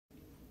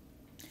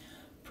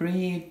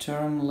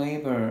Preterm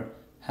labor.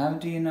 How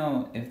do you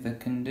know if the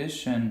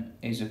condition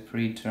is a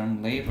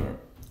preterm labor?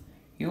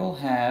 You'll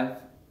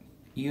have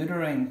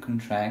uterine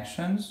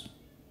contractions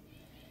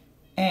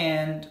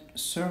and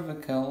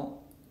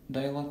cervical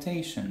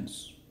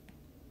dilatations,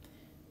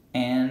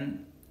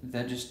 and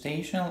the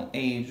gestational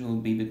age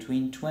will be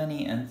between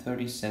 20 and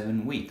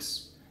 37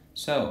 weeks.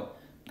 So,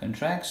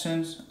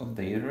 contractions of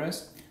the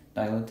uterus,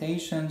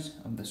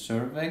 dilatations of the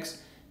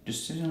cervix,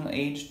 gestational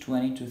age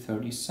 20 to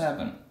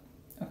 37.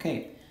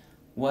 Okay,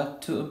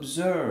 what to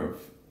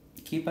observe?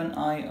 Keep an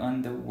eye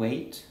on the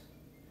weight,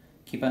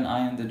 keep an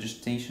eye on the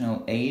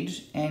gestational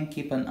age, and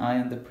keep an eye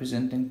on the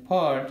presenting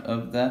part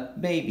of the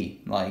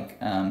baby,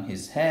 like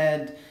his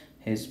head,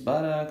 his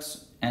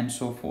buttocks, and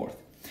so forth.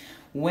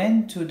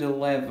 When to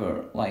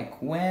deliver,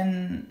 like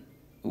when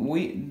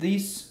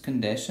these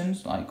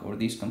conditions, or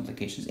these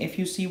complications, if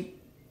you see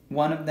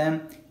one of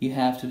them, you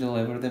have to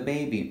deliver the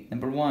baby.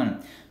 Number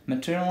 1,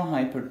 maternal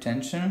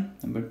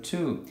hypertension. Number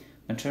 2,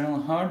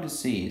 maternal heart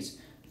disease.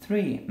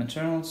 3,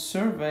 maternal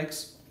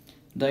cervix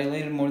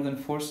dilated more than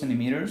 4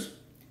 centimeters.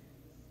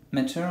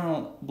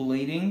 Maternal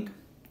bleeding,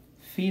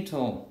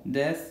 fetal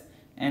death,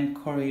 and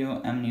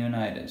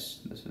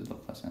chorioamnionitis. This is the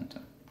placenta.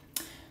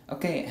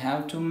 Okay,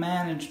 how to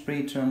manage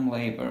preterm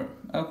labor.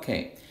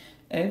 Okay,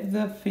 if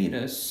the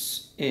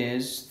fetus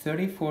is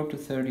 34 to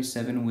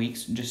 37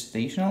 weeks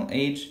gestational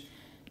age,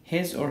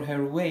 his or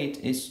her weight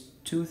is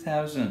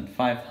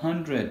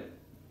 2,500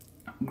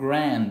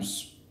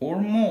 grams or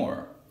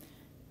more,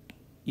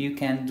 you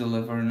can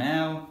deliver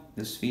now.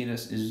 This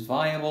fetus is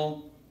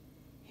viable.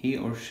 He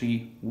or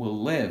she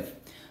will live.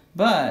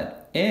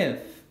 But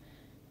if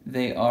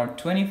they are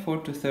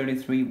 24 to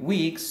 33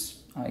 weeks,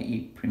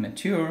 i.e.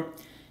 premature,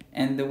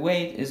 and the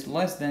weight is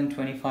less than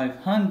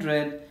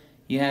 2,500,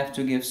 you have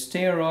to give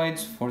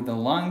steroids for the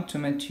lung to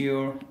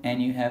mature,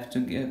 and you have to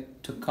give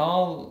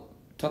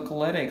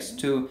tocolytics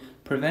to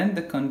prevent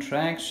the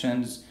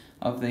contractions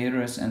of the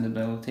uterus and the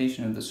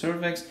dilatation of the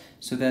cervix,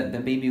 so that the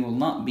baby will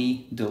not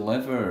be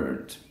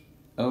delivered.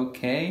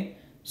 Okay,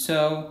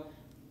 so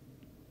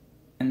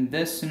in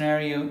this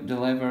scenario,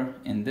 deliver.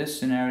 In this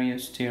scenario,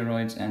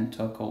 steroids and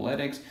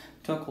tocolytics.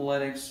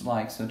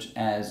 Tocolytics such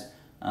as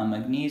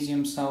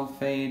magnesium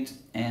sulfate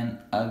and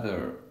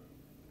other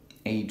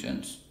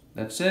agents.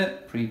 That's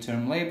it.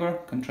 Preterm labor,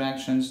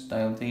 contractions,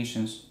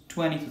 dilatations,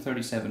 20 to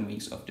 37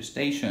 weeks of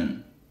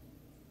gestation.